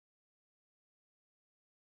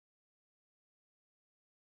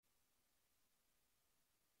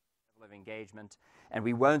of engagement, and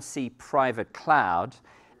we won't see private cloud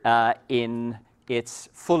in its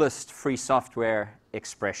fullest free software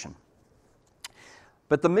expression.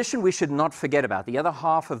 But the mission we should not forget about, the other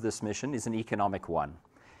half of this mission, is an economic one.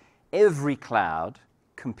 Every cloud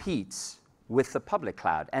competes with the public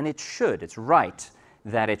cloud, and it should. It's right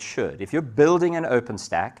that it should. If you're building an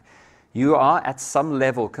OpenStack, you are at some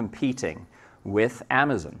level competing with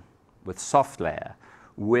Amazon, with SoftLayer,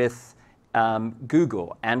 with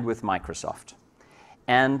Google, and with Microsoft.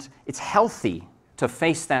 And it's healthy to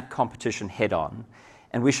face that competition head-on,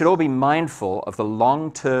 and we should all be mindful of the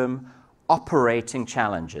long-term operating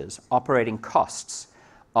challenges, operating costs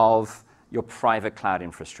of your private cloud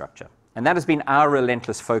infrastructure. And that has been our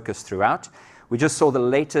relentless focus throughout. We just saw the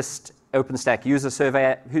latest OpenStack user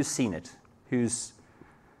survey. Who's seen it? Who's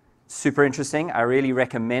super interesting? I really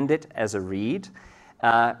recommend it as a read,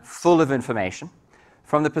 full of information.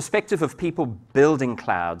 From the perspective of people building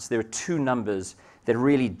clouds, there are two numbers that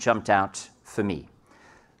really jumped out for me.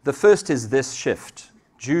 The first is this shift.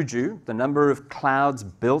 Juju, the number of clouds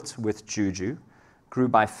built with Juju, grew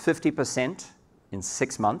by 50% in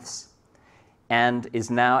 6 months and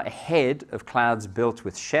is now ahead of clouds built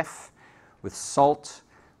with Chef, with Salt,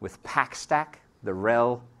 with PackStack, the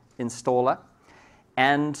RHEL installer.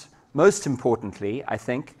 And most importantly, I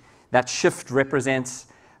think, that shift represents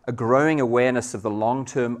a growing awareness of the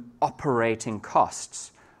long-term operating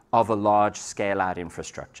costs of a large scale-out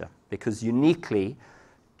infrastructure, because uniquely,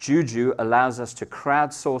 Juju allows us to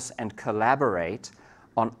crowdsource and collaborate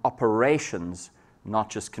on operations, not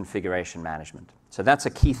just configuration management. So that's a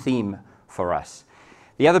key theme for us.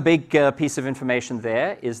 The other big piece of information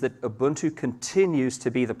there is that Ubuntu continues to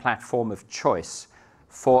be the platform of choice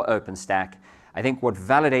for OpenStack. I think what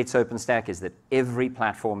validates OpenStack is that every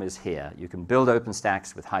platform is here. You can build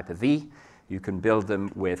OpenStacks with Hyper-V. You can build them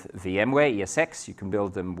with VMware, ESX. You can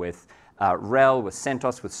build them with RHEL, with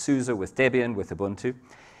CentOS, with SUSE, with Debian, with Ubuntu.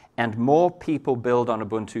 And more people build on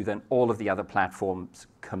Ubuntu than all of the other platforms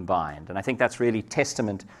combined. And I think that's really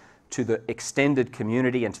testament to the extended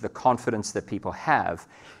community and to the confidence that people have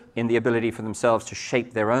in the ability for themselves to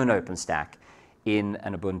shape their own OpenStack in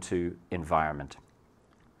an Ubuntu environment.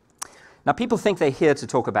 Now, people think they're here to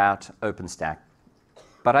talk about OpenStack,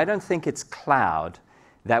 but I don't think it's cloud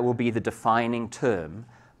that will be the defining term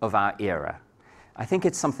of our era. I think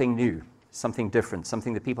it's something new, something different,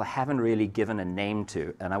 something that people haven't really given a name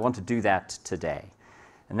to, and I want to do that today.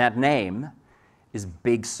 And that name is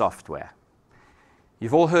big software.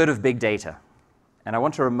 You've all heard of big data, and I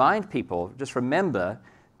want to remind people, just remember,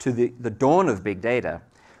 to the dawn of big data,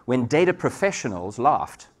 when data professionals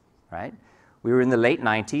laughed, right? We were in the late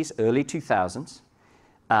 90s, early 2000s.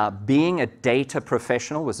 Being a data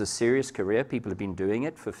professional was a serious career. People have been doing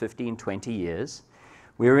it for 15, 20 years.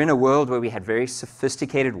 We were in a world where we had very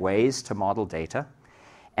sophisticated ways to model data.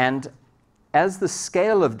 And as the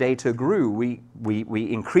scale of data grew,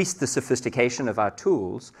 we increased the sophistication of our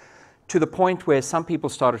tools to the point where some people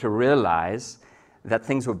started to realize that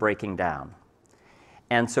things were breaking down.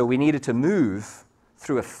 And so we needed to move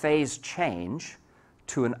through a phased change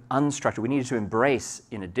to an unstructured. We needed to embrace,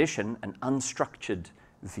 in addition, an unstructured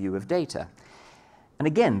view of data. And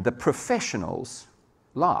again, the professionals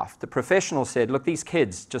laughed. The professionals said, look, these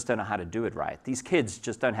kids just don't know how to do it right. These kids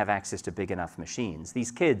just don't have access to big enough machines.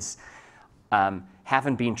 These kids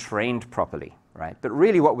haven't been trained properly, right? But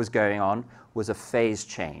really what was going on was a phase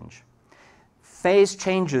change. Phase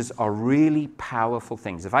changes are really powerful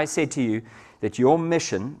things. If I said to you that your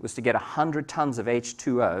mission was to get 100 tons of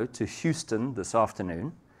H2O to Houston this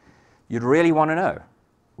afternoon, you'd really want to know,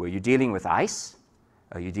 were you dealing with ice?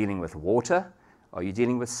 Are you dealing with water? Are you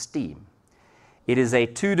dealing with steam? It is a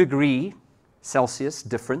 2 degree Celsius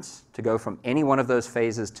difference to go from any one of those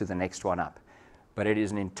phases to the next one up. But it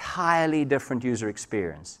is an entirely different user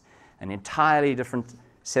experience, an entirely different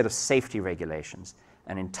set of safety regulations,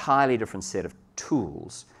 an entirely different set of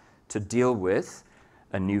tools to deal with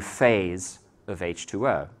a new phase of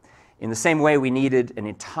H2O. In the same way, we needed an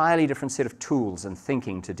entirely different set of tools and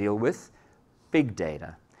thinking to deal with big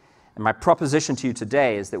data. And my proposition to you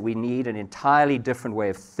today is that we need an entirely different way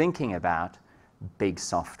of thinking about big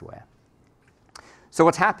software. So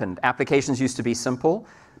what's happened? Applications used to be simple,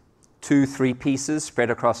 2, 3 pieces spread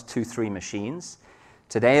across 2, 3 machines.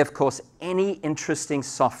 Today, of course, any interesting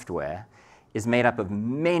software is made up of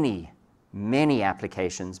many, many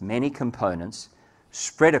applications, many components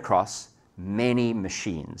spread across many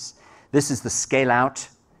machines. This is the scale-out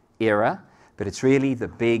era, but it's really the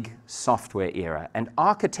big software era. And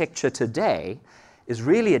architecture today is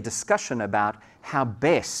really a discussion about how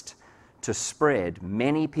best to spread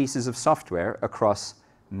many pieces of software across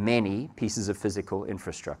many pieces of physical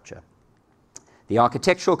infrastructure. The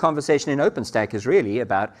architectural conversation in OpenStack is really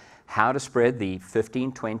about how to spread the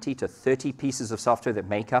 15, 20 to 30 pieces of software that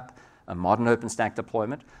make up a modern OpenStack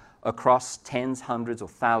deployment across tens, hundreds, or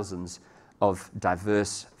thousands of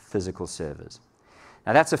diverse physical servers.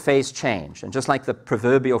 Now that's a phase change, and just like the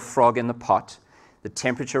proverbial frog in the pot, the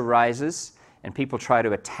temperature rises and people try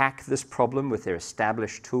to attack this problem with their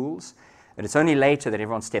established tools, and it's only later that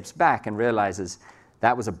everyone steps back and realizes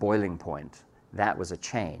that was a boiling point, that was a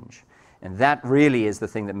change. And that really is the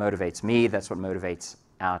thing that motivates me, that's what motivates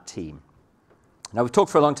our team. Now we've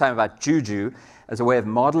talked for a long time about Juju as a way of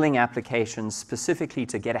modeling applications specifically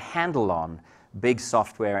to get a handle on big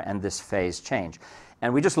software and this phase change.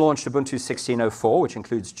 And we just launched Ubuntu 16.04, which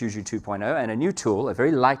includes Juju 2.0, and a new tool, a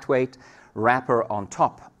very lightweight wrapper on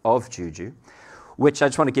top of Juju, which I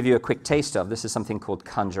just want to give you a quick taste of. This is something called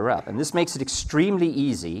Conjure Up. And this makes it extremely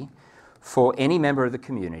easy for any member of the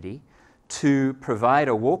community to provide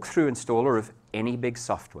a walkthrough installer of any big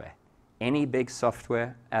software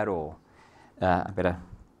at all. So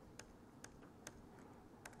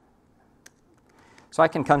I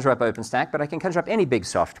can conjure up OpenStack, but I can conjure up any big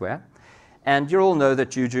software. And you all know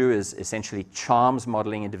that Juju is essentially charms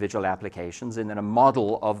modeling individual applications and then a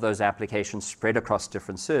model of those applications spread across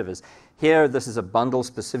different servers. Here, this is a bundle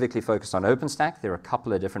specifically focused on OpenStack. There are a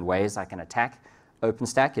couple of different ways I can attack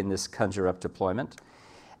OpenStack in this conjure up deployment.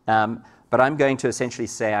 But I'm going to essentially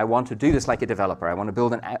say I want to do this like a developer. I want to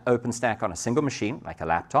build an OpenStack on a single machine, like a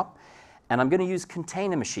laptop, and I'm going to use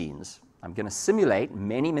container machines. I'm going to simulate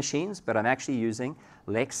many machines, but I'm actually using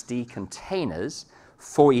LXD containers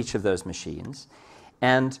for each of those machines.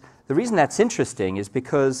 And the reason that's interesting is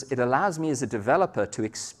because it allows me as a developer to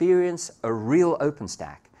experience a real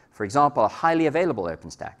OpenStack. For example, a highly available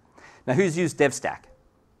OpenStack. Now, who's used DevStack?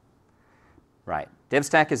 Right.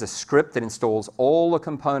 DevStack is a script that installs all the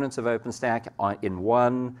components of OpenStack in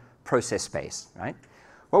one process space, right?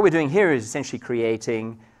 What we're doing here is essentially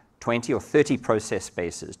creating 20 or 30 process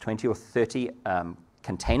spaces, 20 or 30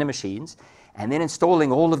 container machines, and then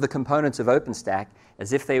installing all of the components of OpenStack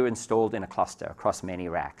as if they were installed in a cluster across many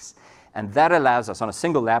racks. And that allows us on a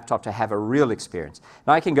single laptop to have a real experience.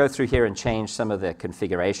 Now I can go through here and change some of the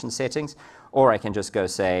configuration settings, or I can just go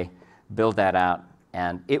say, build that out,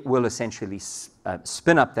 and it will essentially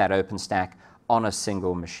spin up that OpenStack on a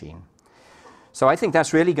single machine. So I think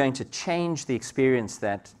that's really going to change the experience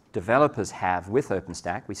that developers have with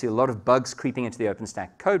OpenStack. We see a lot of bugs creeping into the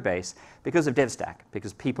OpenStack code base because of DevStack,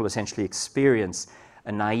 because people essentially experience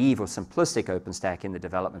a naive or simplistic OpenStack in the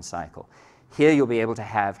development cycle. Here you'll be able to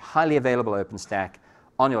have highly available OpenStack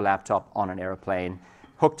on your laptop, on an airplane,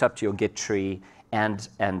 hooked up to your Git tree, and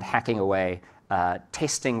hacking away,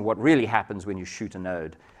 testing what really happens when you shoot a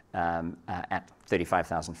node at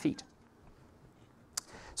 35,000 feet.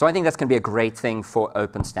 So I think that's going to be a great thing for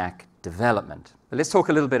OpenStack development. But let's talk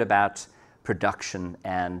a little bit about production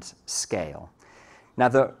and scale. Now,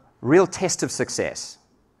 the real test of success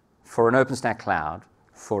for an OpenStack cloud,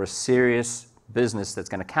 for a serious business that's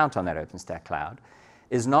going to count on that OpenStack cloud,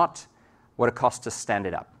 is not what it costs to stand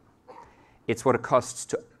it up. It's what it costs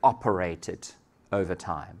to operate it over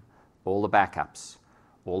time. All the backups,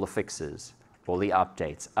 all the fixes, all the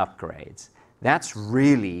updates, upgrades. That's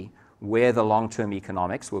really where the long-term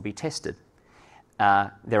economics will be tested.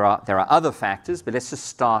 There are other factors, but let's just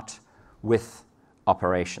start with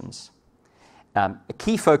operations. A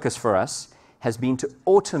key focus for us has been to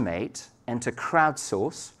automate and to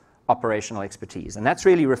crowdsource operational expertise. And that's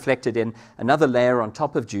really reflected in another layer on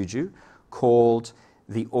top of Juju called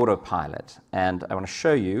the autopilot. And I want to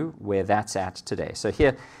show you where that's at today. So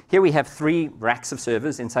here we have 3 racks of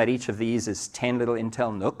servers. Inside each of these is 10 little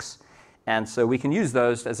Intel NUCs. And so we can use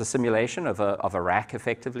those as a simulation of a rack,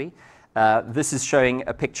 effectively. This is showing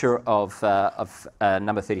a picture of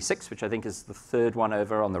number 36, which I think is the third one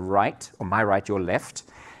over on the right, on my right, your left.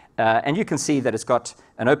 And you can see that it's got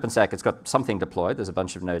an OpenStack. It's got something deployed. There's a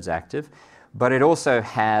bunch of nodes active. But it also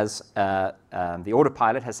has, the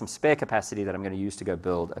autopilot has some spare capacity that I'm going to use to go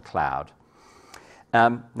build a cloud.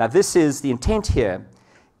 Now this is, the intent here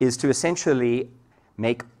is to essentially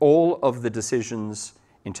make all of the decisions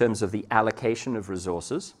in terms of the allocation of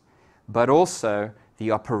resources, but also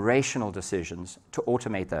the operational decisions to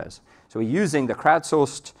automate those. So we're using the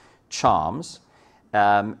crowdsourced charms,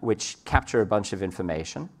 which capture a bunch of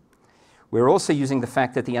information. We're also using the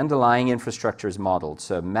fact that the underlying infrastructure is modeled.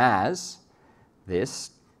 So MAS,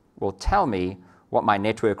 this, will tell me what my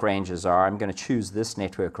network ranges are. I'm going to choose this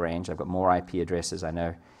network range. I've got more IP addresses, I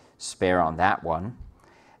know, spare on that one.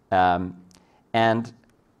 And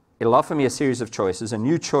it'll offer me a series of choices. A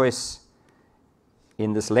new choice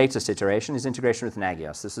in this latest iteration is integration with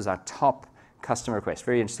Nagios. This is our top customer request.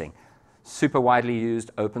 Very interesting. super widely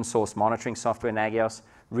used open source monitoring software, Nagios.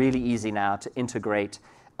 Really easy now to integrate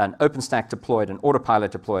an OpenStack deployed, an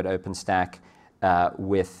autopilot deployed OpenStack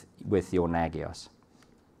with your Nagios.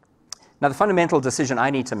 Now, the fundamental decision I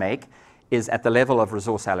need to make is at the level of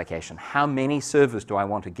resource allocation. How many servers do I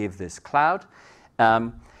want to give this cloud?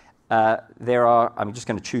 I'm just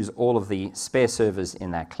going to choose all of the spare servers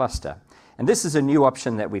in that cluster. And this is a new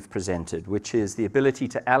option that we've presented, which is the ability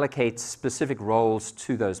to allocate specific roles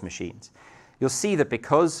to those machines. You'll see that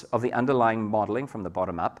because of the underlying modeling from the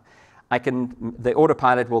bottom up, the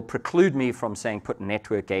autopilot will preclude me from saying put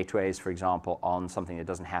network gateways, for example, on something that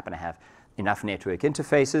doesn't happen to have enough network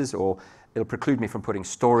interfaces, or it'll preclude me from putting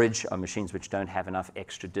storage on machines which don't have enough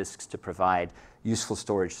extra disks to provide useful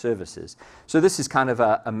storage services. So this is kind of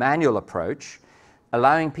a manual approach,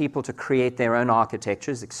 allowing people to create their own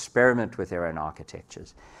architectures, experiment with their own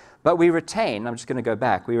architectures. But we retain, I'm just going to go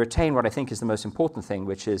back, we retain what I think is the most important thing,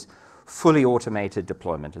 which is fully automated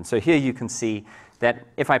deployment. And so here you can see that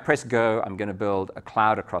if I press go, I'm going to build a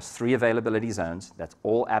cloud across 3 availability zones. That's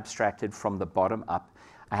all abstracted from the bottom up.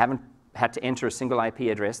 I haven't had to enter a single IP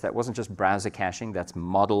address. That wasn't just browser caching. That's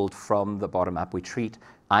modeled from the bottom up. We treat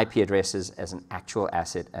IP addresses as an actual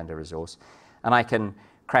asset and a resource. And I can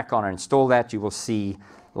crack on and install that. You will see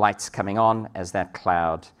lights coming on as that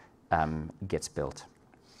cloud gets built.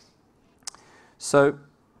 So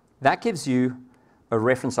that gives you a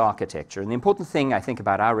reference architecture. And the important thing I think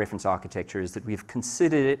about our reference architecture is that we've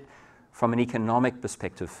considered it from an economic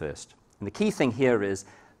perspective first. And the key thing here is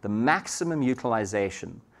the maximum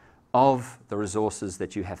utilization of the resources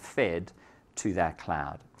that you have fed to that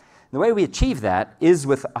cloud. And the way we achieve that is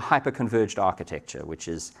with a hyper-converged architecture, which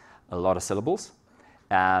is a lot of syllables.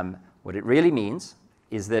 What it really means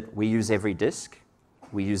is that we use every disk,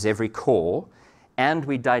 we use every core, and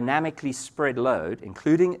we dynamically spread load,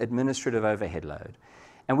 including administrative overhead load.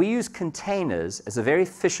 And we use containers as a very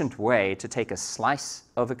efficient way to take a slice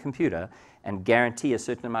of a computer and guarantee a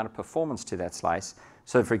certain amount of performance to that slice.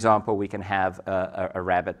 So, for example, we can have a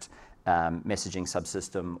Rabbit messaging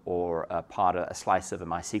subsystem or a slice of a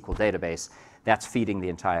MySQL database that's feeding the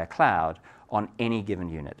entire cloud on any given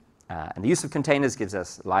unit. And the use of containers gives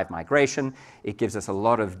us live migration. It gives us a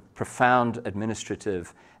lot of profound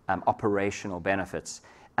administrative operational benefits.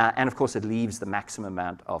 And of course, it leaves the maximum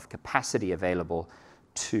amount of capacity available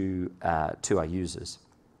to our users.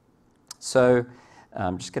 So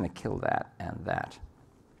I'm just going to kill that and that.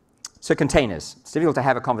 So containers. It's difficult to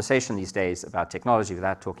have a conversation these days about technology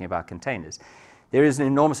without talking about containers. There is an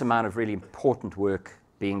enormous amount of really important work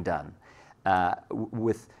being done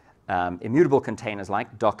with immutable containers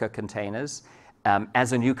like Docker containers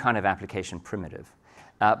as a new kind of application primitive.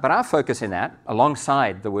 But our focus in that,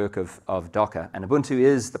 alongside the work of Docker, and Ubuntu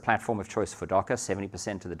is the platform of choice for Docker.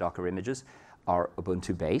 70% of the Docker images are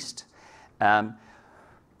Ubuntu-based.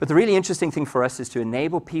 But the really interesting thing for us is to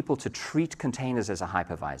enable people to treat containers as a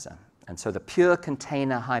hypervisor. And so the pure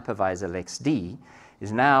container hypervisor LXD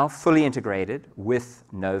is now fully integrated with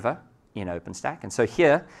Nova in OpenStack. And so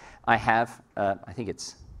here I have, I think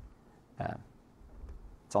it's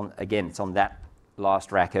on that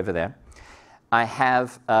last rack over there. I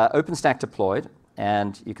have OpenStack deployed,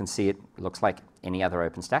 and you can see it looks like any other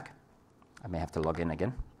OpenStack. I may have to log in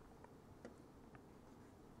again.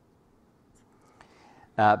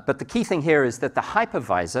 But the key thing here is that the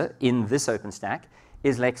hypervisor in this OpenStack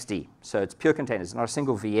is LXD. So it's pure containers, not a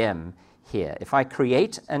single VM here. If I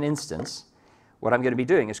create an instance, what I'm going to be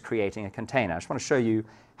doing is creating a container. I just want to show you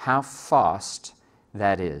how fast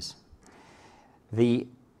that is. The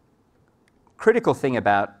critical thing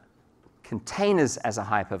about containers as a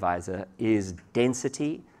hypervisor is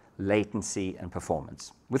density, latency, and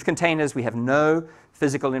performance. With containers, we have no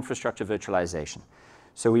physical infrastructure virtualization.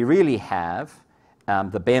 So we really have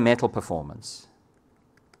the bare metal performance.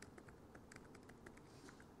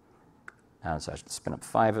 So I should spin up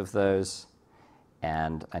 5 of those,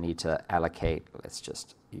 and I need to allocate, let's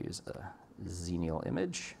just use a Xenial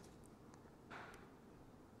image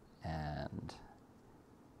and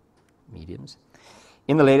mediums.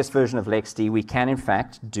 In the latest version of LXD, we can in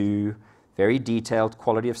fact do very detailed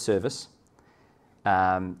quality of service.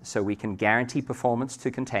 So we can guarantee performance to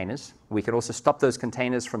containers. We can also stop those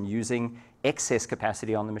containers from using excess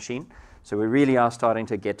capacity on the machine. So we really are starting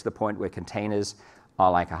to get to the point where containers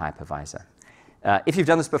are like a hypervisor. If you've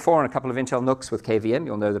done this before on a couple of Intel NUCs with KVM,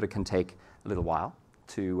 you'll know that it can take a little while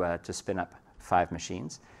to spin up 5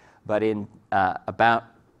 machines. But in about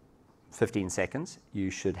 15 seconds, you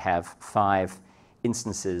should have 5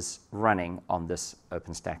 instances running on this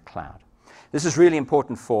OpenStack cloud. This is really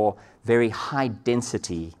important for very high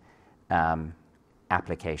density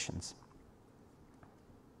applications.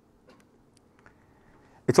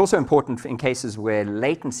 It's also important in cases where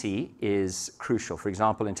latency is crucial, for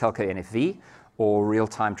example, in telco NFV or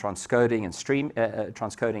real-time transcoding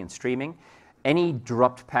and streaming. Any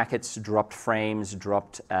dropped packets, dropped frames,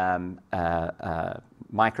 dropped microseconds,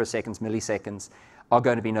 milliseconds are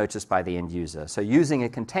going to be noticed by the end user. So using a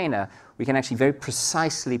container, we can actually very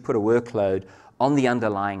precisely put a workload on the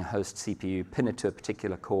underlying host CPU, pin it to a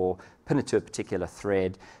particular core, pin it to a particular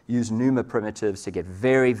thread, use NUMA primitives to get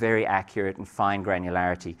very, very accurate and fine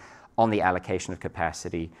granularity on the allocation of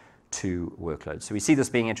capacity to workloads. So we see this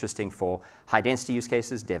being interesting for high-density use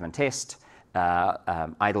cases, dev and test,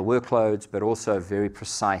 idle workloads, but also very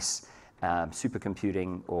precise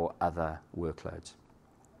supercomputing or other workloads.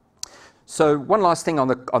 So one last thing on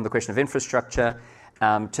the question of infrastructure.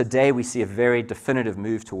 Today we see a very definitive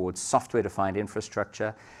move towards software-defined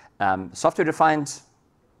infrastructure. Software-defined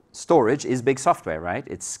storage is big software, right?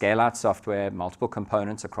 It's scale-out software, multiple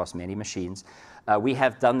components across many machines. We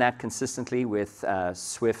have done that consistently with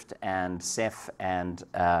Swift and Ceph and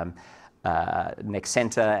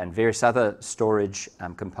Nexenta and various other storage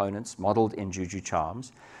components modeled in Juju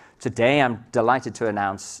Charms. Today, I'm delighted to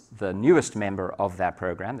announce the newest member of that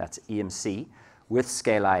program, that's EMC, with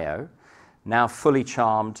Scale.io, now fully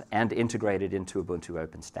charmed and integrated into Ubuntu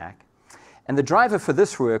OpenStack. And the driver for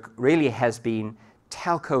this work really has been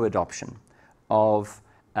telco adoption of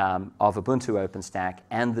Ubuntu OpenStack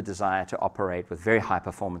and the desire to operate with very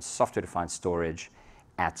high-performance software-defined storage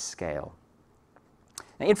at scale.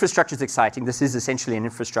 Now, infrastructure is exciting. This is essentially an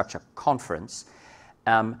infrastructure conference,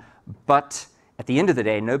 but at the end of the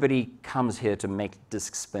day, nobody comes here to make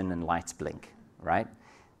disks spin and lights blink, right?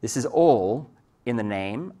 This is all in the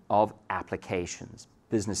name of applications,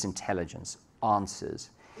 business intelligence, answers.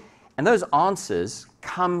 And those answers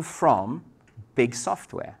come from big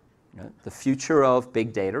software. You know, the future of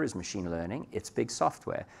big data is machine learning. It's big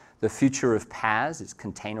software. The future of PaaS is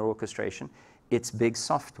container orchestration. It's big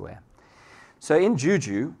software. So in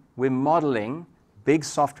Juju, we're modeling big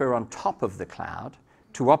software on top of the cloud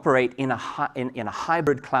to operate in a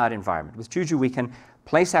hybrid cloud environment. With Juju, we can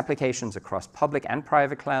place applications across public and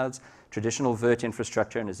private clouds, traditional vert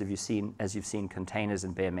infrastructure, and as you've seen, containers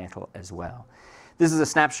and bare metal as well. This is a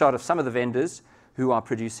snapshot of some of the vendors who are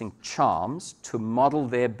producing charms to model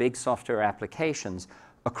their big software applications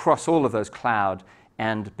across all of those cloud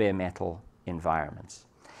and bare metal environments.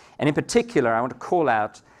 And in particular, I want to call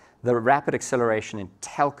out the rapid acceleration in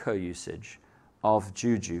telco usage of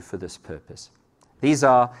Juju for this purpose. These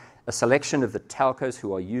are a selection of the telcos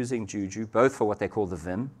who are using Juju, both for what they call the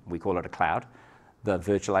VIM, we call it a cloud, the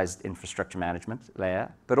virtualized infrastructure management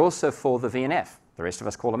layer, but also for the VNF, the rest of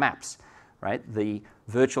us call them apps, right? The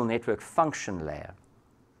virtual network function layer.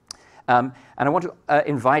 And I want to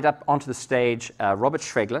invite up onto the stage Robert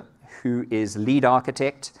Schwegler, who is lead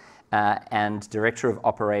architect and director of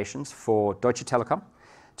operations for Deutsche Telekom,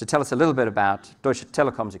 to tell us a little bit about Deutsche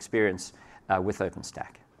Telekom's experience with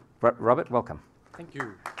OpenStack. Robert, welcome. Thank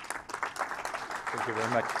you. Thank you very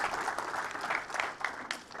much.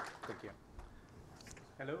 Thank you.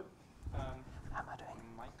 Hello. How am I doing?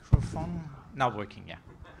 Microphone now working, yeah.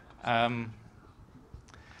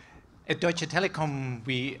 At Deutsche Telekom,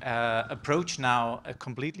 we approach now a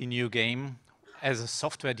completely new game as a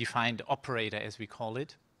software-defined operator, as we call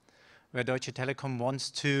it, where Deutsche Telekom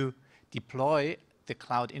wants to deploy the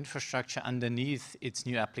cloud infrastructure underneath its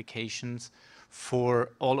new applications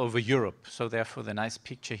for all over Europe. So therefore, the nice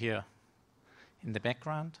picture here in the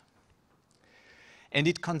background. And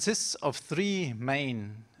it consists of three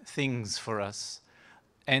main things for us.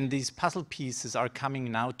 And these puzzle pieces are coming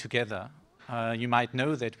now together. You might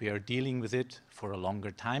know that we are dealing with it for a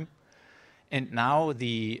longer time. And now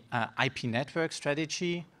the IP network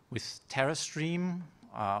strategy with TerraStream,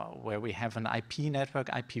 where we have an IP network,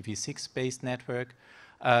 IPv6-based network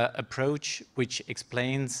approach, which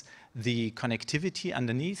explains the connectivity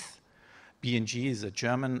underneath. BNG is a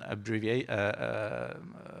German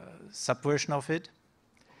subversion of it.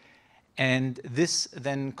 And this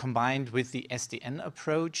then combined with the SDN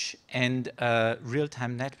approach and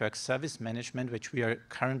real-time network service management, which we are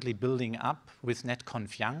currently building up with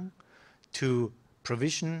netconf young to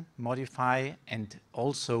provision, modify, and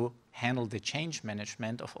also handle the change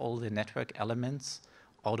management of all the network elements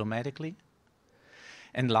automatically.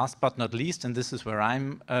 And last but not least, and this is where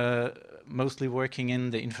I'm mostly working in,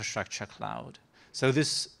 the infrastructure cloud. So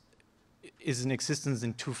this is in existence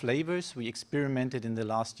in two flavors. We experimented in the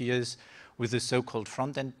last years with the so-called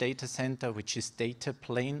front-end data center, which is data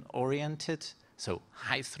plane oriented, so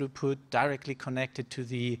high throughput, directly connected to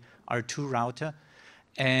the R2 router,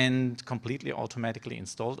 and completely automatically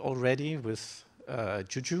installed already with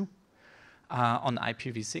Juju on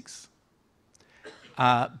IPv6.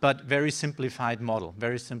 but very simplified model,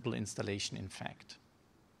 very simple installation, in fact.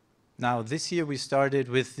 Now, this year we started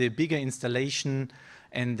with the bigger installation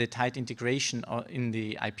and the tight integration in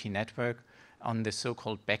the IP network on the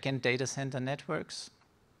so-called backend data center networks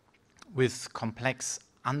with complex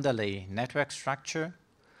underlay network structure,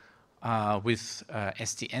 with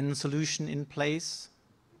SDN solution in place.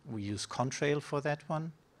 We use Contrail for that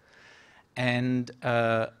one. And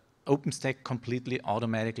OpenStack completely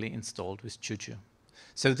automatically installed with Juju.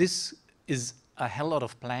 So this is a hell lot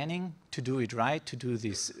of planning to do it right, to do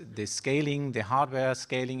the scaling, the hardware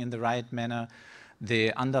scaling in the right manner,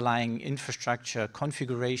 the underlying infrastructure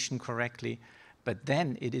configuration correctly, but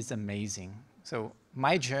then it is amazing. So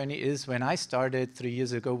my journey is when I started 3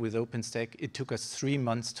 years ago with OpenStack, it took us 3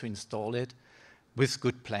 months to install it with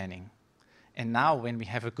good planning. And now when we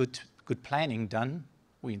have a good planning done,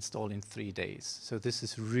 we install in 3 days. So this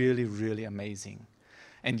is really, really amazing.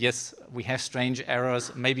 And yes, we have strange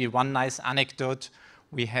errors. Maybe one nice anecdote,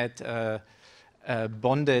 we had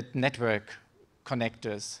bonded network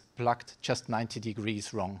connectors plugged just 90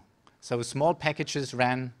 degrees wrong. So small packages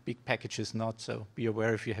ran, big packages not. So be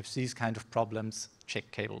aware if you have these kind of problems,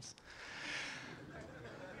 check cables.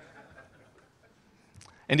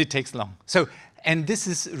 And it takes long. So, and this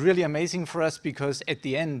is really amazing for us because at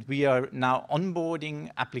the end, we are now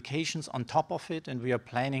onboarding applications on top of it, and we are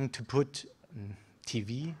planning to put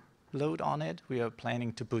TV load on it. We are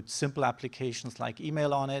planning to put simple applications like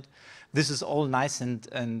email on it. This is all nice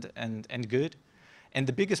and good. And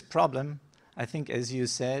the biggest problem, I think, as you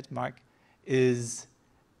said, Mark, is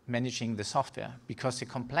managing the software, because the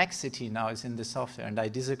complexity now is in the software. And I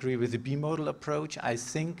disagree with the bimodal approach. I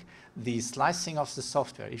think the slicing of the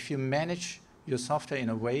software, if you manage your software in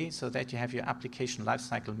a way so that you have your application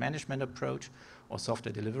lifecycle management approach or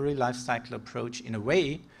software delivery lifecycle approach in a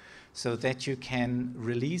way so that you can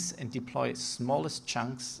release and deploy smallest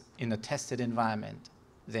chunks in a tested environment,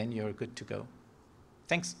 then you're good to go.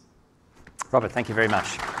 Thanks. Robert, thank you very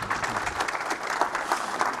much.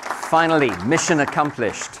 Finally, mission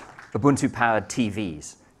accomplished, Ubuntu-powered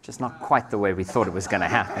TVs. Just not quite the way we thought it was going to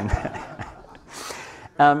happen.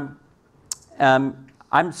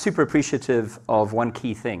 I'm super appreciative of one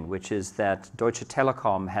key thing, which is that Deutsche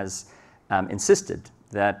Telekom has insisted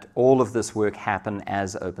that all of this work happen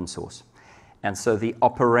as open source. And so the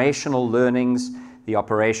operational learnings, the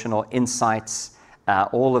operational insights,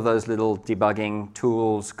 all of those little debugging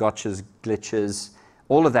tools, gotchas, glitches,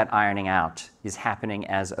 all of that ironing out is happening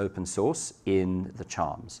as open source in the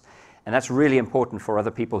charms. And that's really important for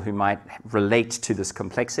other people who might relate to this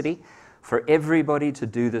complexity. For everybody to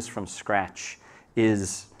do this from scratch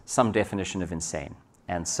is some definition of insane.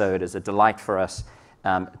 And so it is a delight for us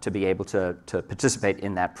to be able to participate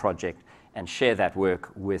in that project and share that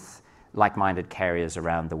work with like-minded carriers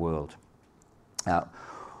around the world.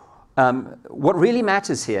 What really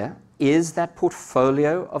matters here is that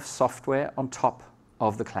portfolio of software on top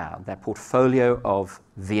of the cloud, that portfolio of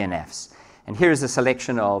VNFs. And here is a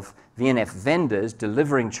selection of VNF vendors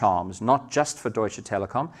delivering charms, not just for Deutsche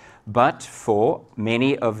Telekom, but for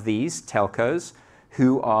many of these telcos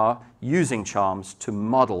who are using charms to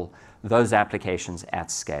model those applications at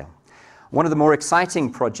scale. One of the more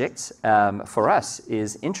exciting projects for us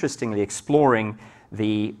is interestingly exploring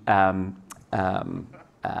the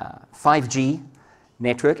 5G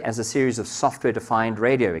network as a series of software-defined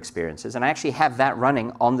radio experiences. And I actually have that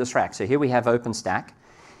running on this rack. So here we have OpenStack,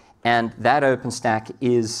 and that OpenStack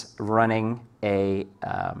is running a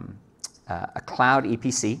cloud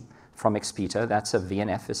EPC from Expito. That's a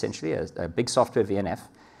VNF, essentially, a big software VNF.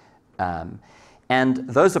 And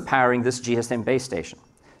those are powering this GSM base station.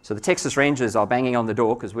 So the Texas Rangers are banging on the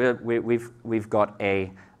door because we've got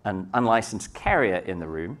an unlicensed carrier in the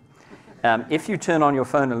room. If you turn on your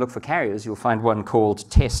phone and look for carriers, you'll find one called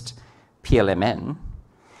Test PLMN.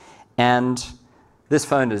 And this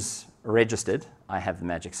phone is registered. I have the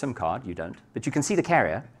magic SIM card, you don't. But you can see the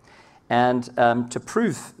carrier. And to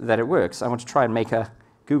prove that it works, I want to try and make a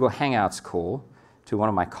Google Hangouts call to one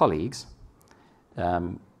of my colleagues.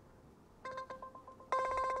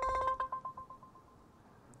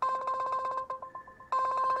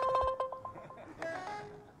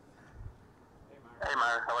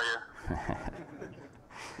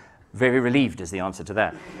 Very relieved is the answer to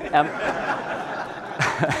that.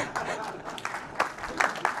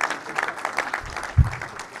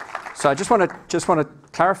 So I just want to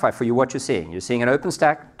clarify for you what you're seeing. You're seeing an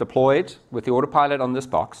OpenStack deployed with the autopilot on this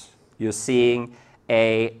box. You're seeing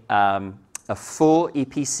a full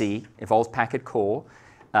EPC, Evolved Packet Core,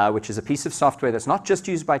 which is a piece of software that's not just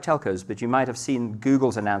used by telcos, but you might have seen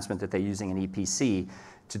Google's announcement that they're using an EPC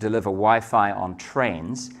to deliver Wi-Fi on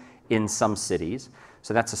trains in some cities.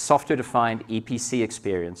 So that's a software-defined EPC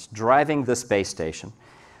experience driving this base station.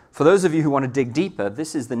 For those of you who want to dig deeper,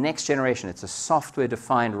 this is the next generation. It's a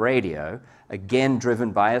software-defined radio, again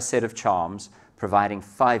driven by a set of charms, providing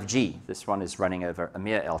 5G. This one is running over a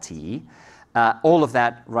mere LTE. All of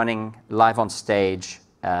that running live on stage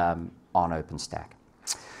on OpenStack.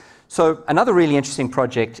 So another really interesting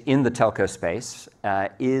project in the telco space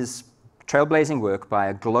is trailblazing work by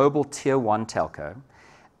a global tier 1 telco,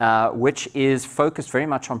 which is focused very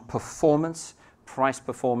much on performance, price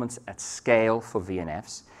performance at scale for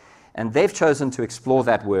VNFs. And they've chosen to explore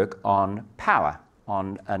that work on power,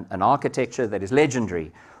 on an architecture that is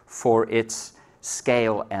legendary for its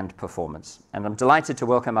scale and performance. And I'm delighted to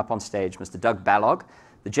welcome up on stage Mr. Doug Balog,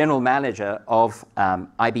 the general manager of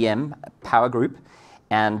IBM Power Group.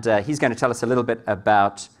 And he's going to tell us a little bit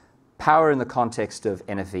about power in the context of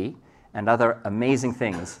NFV and other amazing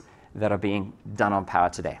things that are being done on power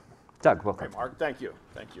today. Doug, welcome. Hey, Mark, thank you.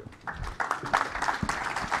 Thank you.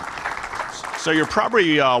 So you're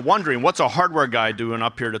probably wondering, what's a hardware guy doing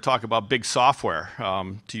up here to talk about big software,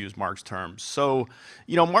 to use Mark's terms. So,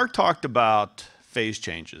 Mark talked about phase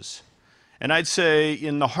changes. And I'd say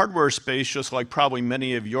in the hardware space, just like probably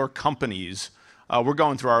many of your companies, we're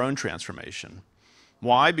going through our own transformation.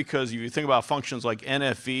 Why? Because if you think about functions like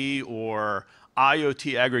NFV or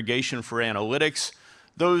IoT aggregation for analytics,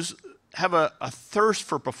 those have a thirst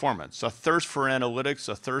for performance, a thirst for analytics,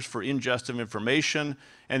 a thirst for ingest of information,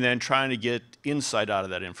 and then trying to get insight out of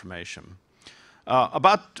that information.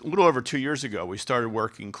 About a little over 2 years ago, we started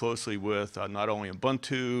working closely with not only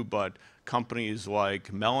Ubuntu, but companies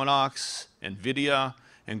like Mellanox, NVIDIA,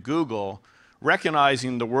 and Google,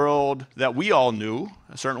 recognizing the world that we all knew,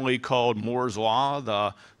 certainly called Moore's Law,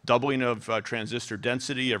 the doubling of transistor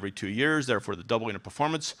density every 2 years, therefore the doubling of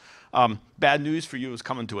performance. Bad news for you is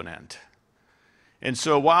coming to an end. And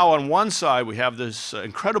so while on one side we have this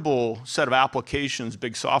incredible set of applications,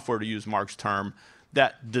 big software to use Mark's term,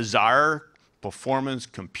 that desire performance,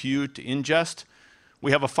 compute, ingest,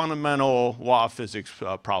 we have a fundamental law of physics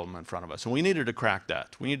problem in front of us. And we needed to crack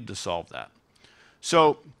that. We needed to solve that.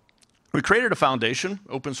 So we created a foundation,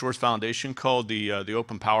 open source foundation, called the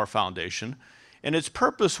Open Power Foundation. And its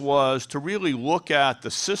purpose was to really look at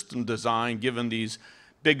the system design given these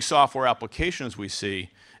big software applications we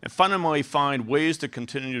see, and fundamentally find ways to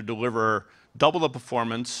continue to deliver double the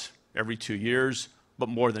performance every 2 years, but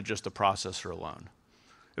more than just the processor alone.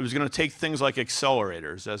 It was going to take things like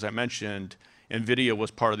accelerators. As I mentioned, NVIDIA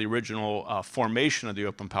was part of the original formation of the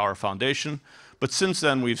Open Power Foundation. But since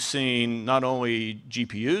then, we've seen not only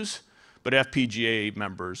GPUs, but FPGA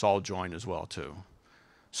members all join as well, too.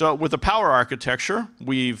 So with the power architecture,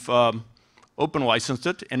 we've open licensed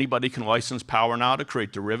it. Anybody can license power now to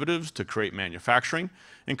create derivatives, to create manufacturing,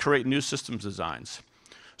 and create new systems designs.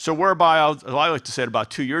 So whereby, I like to say it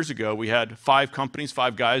about 2 years ago, we had 5 companies,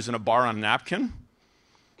 5 guys in a bar on a napkin.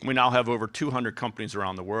 We now have over 200 companies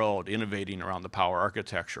around the world innovating around the power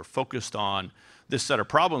architecture, focused on this set of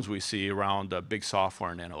problems we see around big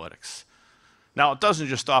software and analytics. Now, it doesn't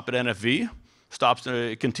just stop at NFV.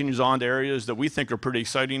 It continues on to areas that we think are pretty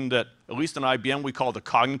exciting that, at least in IBM, we call the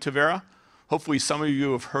cognitive era. Hopefully some of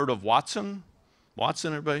you have heard of Watson.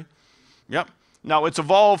 Watson, everybody? Yep. Now, it's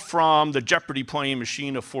evolved from the Jeopardy playing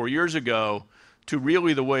machine of 4 years ago to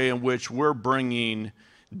really the way in which we're bringing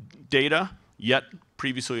data, yet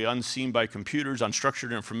previously unseen by computers,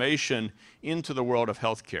 unstructured information, into the world of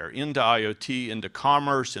healthcare, into IoT, into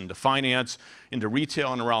commerce, into finance, into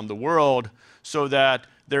retail, and around the world, so that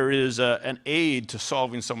there is an aid to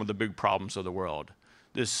solving some of the big problems of the world.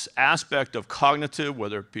 This aspect of cognitive,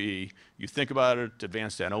 whether it be, you think about it,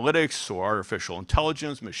 advanced analytics or artificial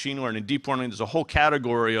intelligence, machine learning, deep learning, there's a whole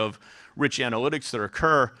category of rich analytics that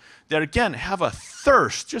occur that, again, have a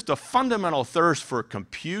thirst, just a fundamental thirst for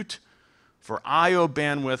compute, for I/O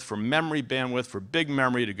bandwidth, for memory bandwidth, for big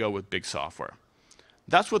memory to go with big software.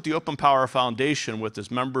 That's what the Open Power Foundation with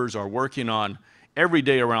its members are working on every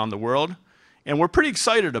day around the world. And we're pretty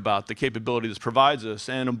excited about the capability this provides us.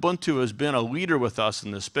 And Ubuntu has been a leader with us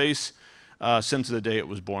in this space since the day it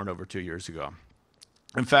was born over 2 years ago.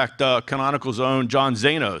 In fact, Canonical's own John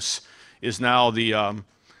Zanos is now the, well,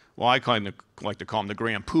 I like to call him the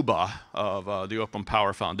grand poobah of the Open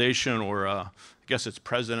Power Foundation, or I guess it's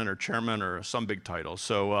president or chairman or some big title.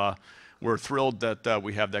 So we're thrilled that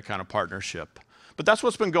we have that kind of partnership. But that's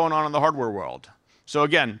what's been going on in the hardware world. So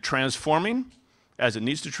again, transforming as it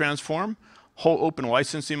needs to transform, whole open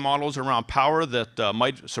licensing models around power that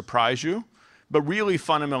might surprise you, but really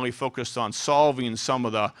fundamentally focused on solving some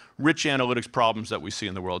of the rich analytics problems that we see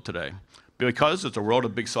in the world today. Because it's a world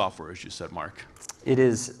of big software, as you said, Mark. It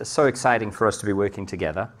is so exciting for us to be working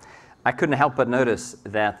together. I couldn't help but notice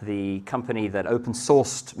that the company that open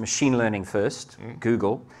sourced machine learning first,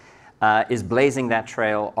 Google, is blazing that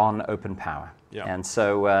trail on open power. Yeah. And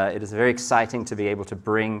so it is very exciting to be able to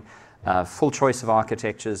bring full choice of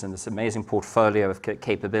architectures and this amazing portfolio of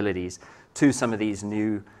capabilities to some of these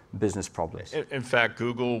new business problems. In fact,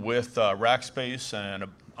 Google with Rackspace and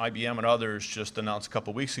IBM and others just announced a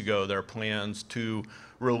couple weeks ago their plans to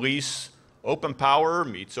release Open Power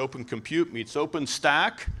meets Open Compute meets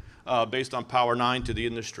OpenStack based on Power 9 to the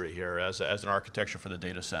industry here as an architecture for the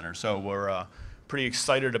data center. So we're pretty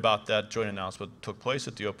excited about that joint announcement that took place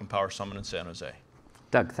at the Open Power Summit in San Jose.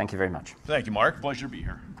 Doug, thank you very much. Thank you, Mark. Pleasure to be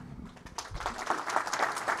here.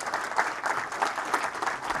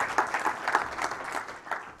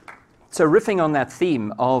 So riffing on that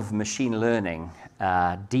theme of machine learning,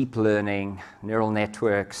 deep learning, neural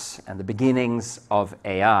networks, and the beginnings of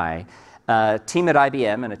AI, a team at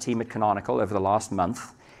IBM and a team at Canonical over the last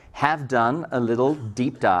month have done a little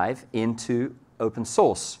deep dive into open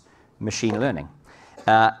source machine learning.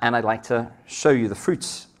 And I'd like to show you the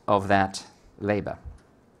fruits of that labor.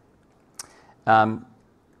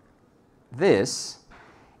 This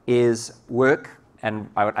is work, and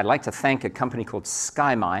I'd like to thank a company called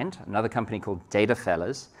SkyMind, another company called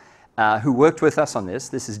Datafellas, who worked with us on this.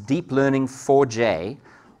 This is Deep Learning 4J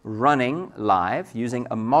running live using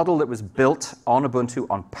a model that was built on Ubuntu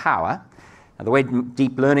on Power. Now, the way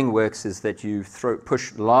deep learning works is that you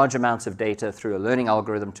push large amounts of data through a learning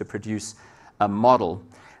algorithm to produce a model.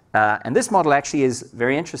 And this model actually is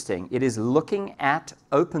very interesting. It is looking at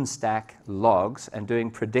OpenStack logs and doing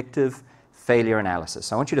predictive failure analysis.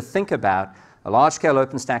 So I want you to think about a large-scale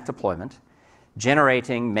OpenStack deployment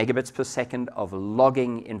generating megabits per second of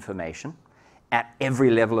logging information at every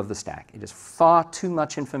level of the stack. It is far too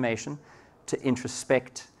much information to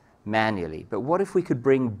introspect manually. But what if we could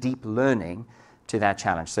bring deep learning to that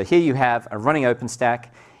challenge? So here you have a running OpenStack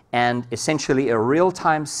and essentially a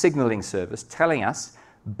real-time signaling service telling us,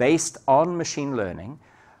 based on machine learning,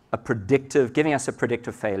 giving us a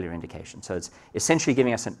predictive failure indication. So it's essentially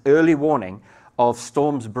giving us an early warning of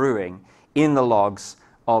storms brewing in the logs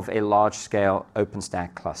of a large-scale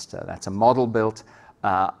OpenStack cluster. That's a model built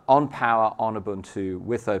on Power, on Ubuntu,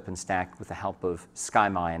 with OpenStack, with the help of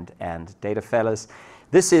SkyMind and Datafellas.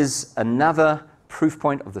 This is another proof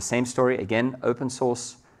point of the same story. Again, open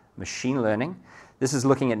source machine learning. This is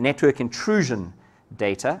looking at network intrusion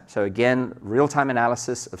data. So again, real-time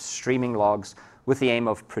analysis of streaming logs with the aim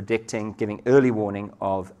of predicting, giving early warning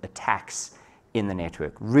of attacks in the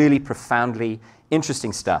network. Really profoundly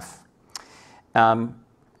interesting stuff.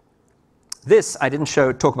 This I didn't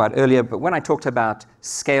talk about earlier, but when I talked about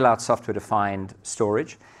scale-out software-defined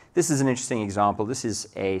storage, this is an interesting example. This is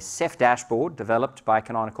a Ceph dashboard developed by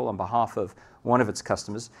Canonical on behalf of one of its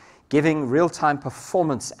customers, giving real-time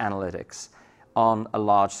performance analytics on a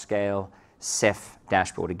large-scale Ceph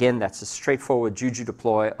dashboard. Again, that's a straightforward Juju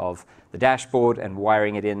deploy of the dashboard and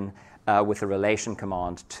wiring it in with a relation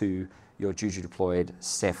command to your Juju deployed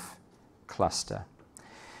Ceph cluster.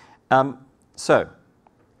 And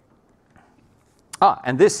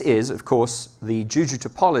this is, of course, the Juju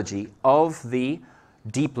topology of the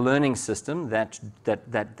deep learning system that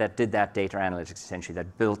did that data analytics, essentially,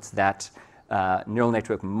 that built that neural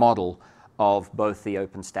network model of both the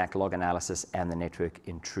OpenStack log analysis and the network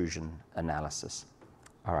intrusion analysis.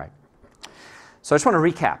 All right. So I just want to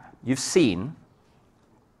recap. You've seen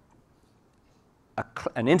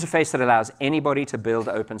an interface that allows anybody to build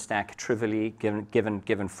OpenStack trivially,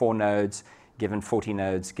 given 4 nodes, given 40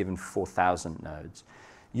 nodes, given 4,000 nodes.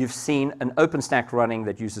 You've seen an OpenStack running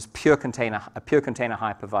that uses a pure container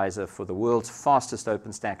hypervisor for the world's fastest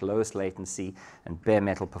OpenStack, lowest latency, and bare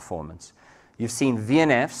metal performance. You've seen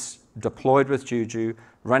VNFs deployed with Juju,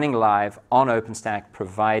 running live on OpenStack,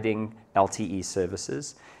 providing LTE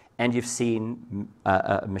services. And you've seen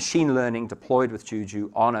machine learning deployed with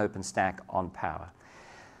Juju on OpenStack on Power.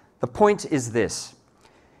 The point is this.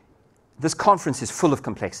 This conference is full of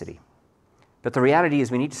complexity. But the reality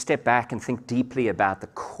is we need to step back and think deeply about the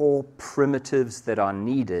core primitives that are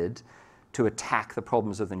needed to attack the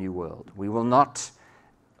problems of the new world. We will not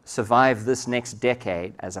survive this next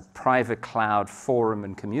decade as a private cloud forum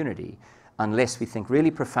and community unless we think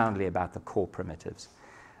really profoundly about the core primitives.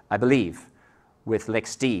 I believe with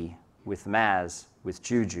LXD, with MAS, with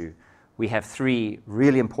Juju, we have 3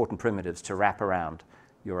 really important primitives to wrap around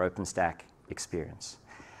your OpenStack experience.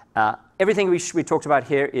 Everything we talked about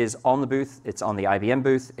here is on the booth. It's on the IBM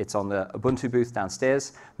booth. It's on the Ubuntu booth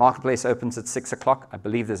downstairs. Marketplace opens at 6 o'clock. I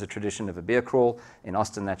believe there's a tradition of a beer crawl. In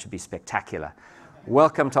Austin, that should be spectacular.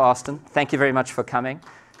 Welcome to Austin. Thank you very much for coming.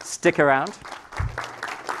 Stick around.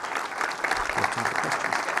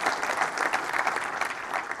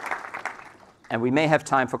 And we may have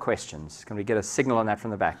time for questions. Can we get a signal on that from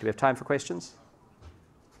the back? Do we have time for questions?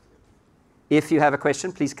 If you have a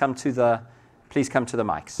question, please come to the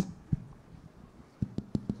mics.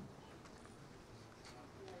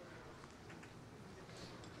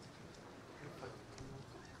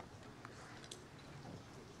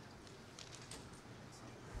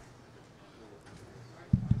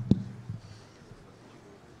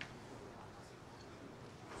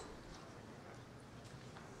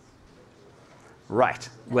 Right.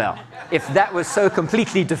 Well, if that was so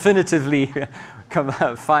completely definitively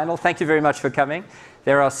final, thank you very much for coming.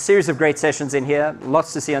 There are a series of great sessions in here.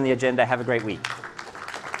 Lots to see on the agenda. Have a great week.